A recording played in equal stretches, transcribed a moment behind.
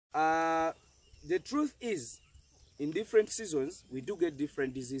the truth is, in different seasons, we do get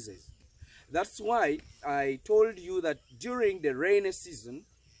different diseases. That's why I told you that during the rainy season,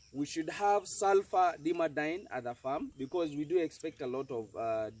 we should have sulfur dimidine at the farm, because we do expect a lot of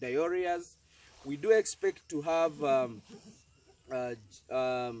diarrheas. We do expect to have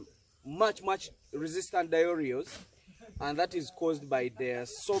much resistant diarrheas, and that is caused by the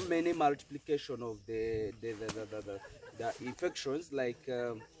so many multiplication of the infections, like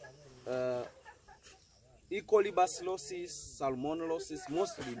E. coli, bacillosis, salmonellosis,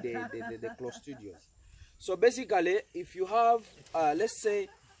 mostly the clostridiums. So basically, if you have, let's say,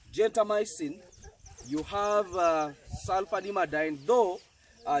 gentamicin, you have sulfur dimidine, though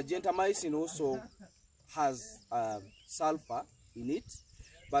gentamicin also has sulfur in it,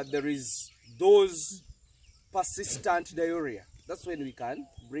 but there is those persistent diarrhea. That's when we can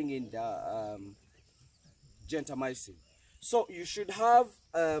bring in the gentamicin. So you should have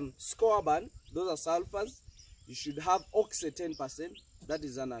scorbun, those are sulfurs. You should have oxy 10%, that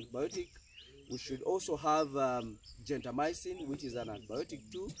is an antibiotic. We should also have gentamicin, which is an antibiotic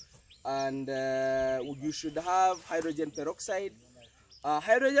too. And you should have hydrogen peroxide.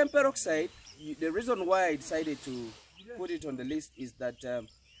 Hydrogen peroxide, the reason why I decided to put it on the list is that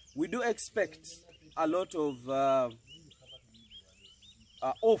we do expect a lot of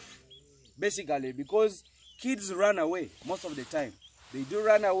off, basically, because kids run away most of the time. They do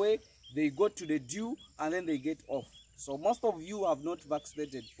run away, they go to the dew, and then they get off. So most of you have not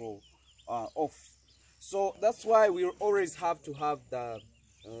vaccinated for off. So that's why we always have to have the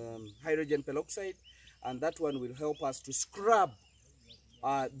hydrogen peroxide, and that one will help us to scrub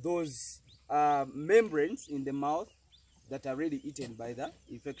those membranes in the mouth that are really eaten by the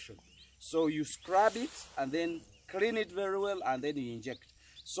infection. So you scrub it and then clean it very well, and then you inject.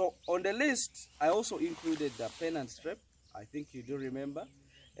 So on the list, I also included the pen and strep. I think you do remember,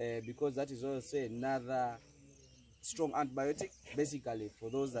 because that is also another strong antibiotic, basically for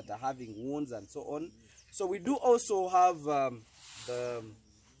those that are having wounds and so on. So we do also have the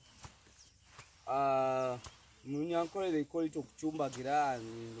Munyankole, they call it okuchumbagira, and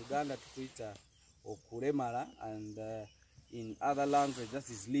in Uganda tukuita okuremara, and in other languages that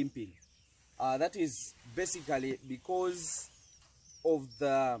is limping. That is basically because of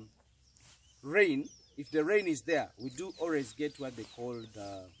the rain. If the rain is there, we do always get what they call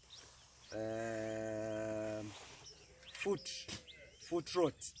the foot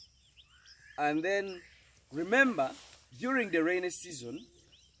rot. And then remember, during the rainy season,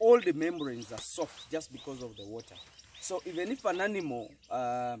 all the membranes are soft just because of the water. So even if an animal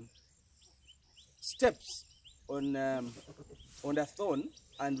steps on the thorn,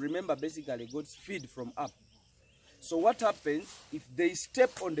 and remember, basically goats feed from up. So what happens if they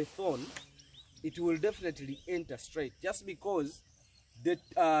step on the thorn? It will definitely enter straight, just because the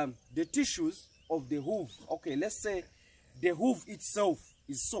tissues of the hoof, okay, let's say the hoof itself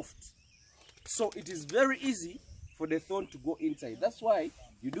is soft, so it is very easy for the thorn to go inside. That's why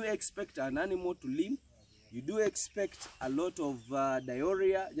you do expect an animal to limp. You do expect a lot of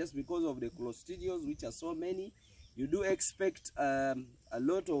diarrhea just because of the clostridiums, which are so many. You do expect a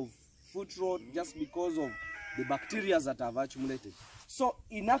lot of foot rot just because of the bacteria that have accumulated. So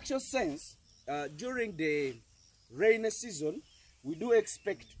in actual sense, during the rainy season, we do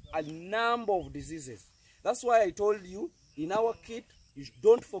expect a number of diseases. That's why I told you, in our kit, you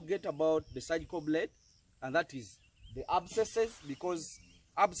don't forget about the surgical blade, and that is the abscesses, because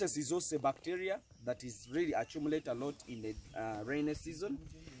abscess is also bacteria that is really accumulate a lot in the rainy season.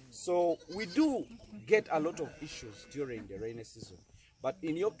 So we do get a lot of issues during the rainy season. But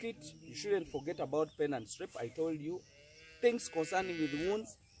in your kit, you shouldn't forget about pen and strip. I told you things concerning with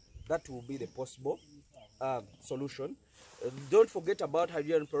wounds, that will be the possible solution. Don't forget about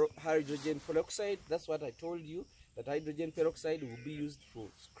hydrogen peroxide. That's what I told you, that hydrogen peroxide will be used for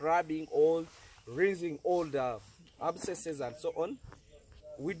scrubbing all, rinsing all the abscesses and so on.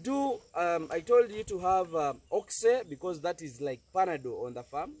 We do, I told you to have oxy, because that is like Panadol on the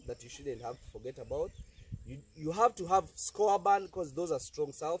farm that you shouldn't have to forget about. You have to have scorbun, because those are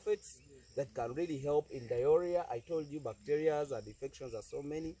strong sulfates that can really help in diarrhea. I told you bacteria and infections are so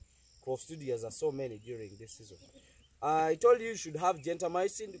many, clostridiums are so many during this season. I told you should have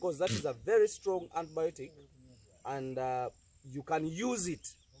gentamicin, because that is a very strong antibiotic, and you can use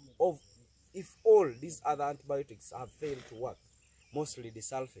it if all these other antibiotics have failed to work, mostly the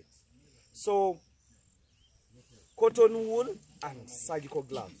sulfates. So cotton wool and surgical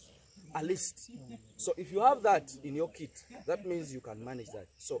gloves, at least. So if you have that in your kit, that means you can manage that.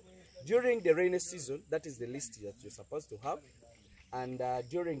 So during the rainy season, that is the list that you're supposed to have. And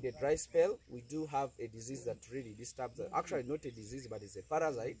during the dry spell, we do have a disease that really disturbs, actually not a disease, but it's a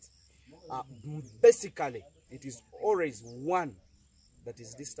parasite. Basically, it is always one that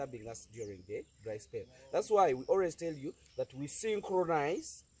is disturbing us during the dry spell. That's why we always tell you that we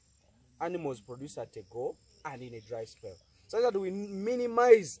synchronize animals produce at a go and in a dry spell, so that we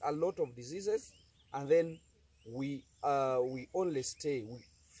minimize a lot of diseases, and then we only we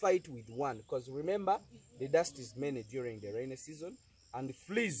fight with one, because remember, the dust is mainly during the rainy season, and the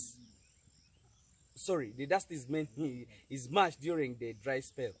fleas, sorry, the dust is mainly is much during the dry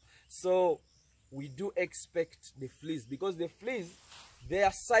spell. So we do expect the fleas, because the fleas,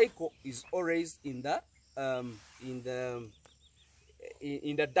 their cycle is always in the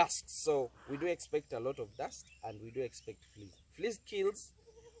dust. So we do expect a lot of dust, and we do expect fleas. Fleas kills,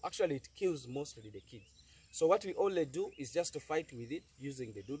 actually it kills mostly the kids. So what we only do is just to fight with it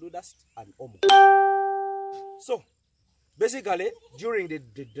using the doo-doo dust and omo. So basically, during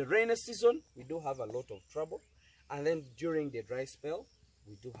the rainy season, we do have a lot of trouble, and then during the dry spell,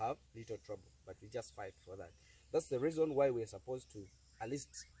 we do have little trouble, but we just fight for that. That's the reason why we're supposed to at least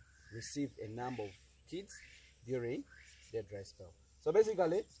receive a number of kids during the dry spell. So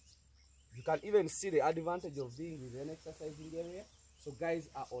basically, you can even see the advantage of being with an exercising area. So guys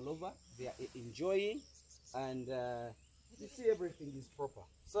are all over, they are enjoying, and you see everything is proper.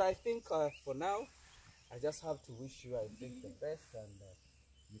 So I think for now, I just have to wish you, I think, the best, and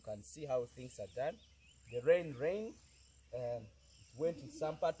you can see how things are done. The rain it went in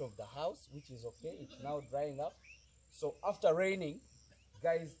some part of the house, which is okay. It's now drying up. So after raining,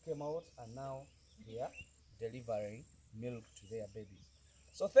 guys came out, and now they are delivering milk to their babies.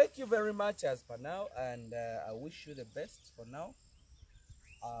 So thank you very much as per now, and I wish you the best for now.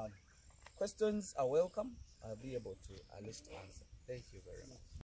 Questions are welcome. I'll be able to at least answer. Thank you very much.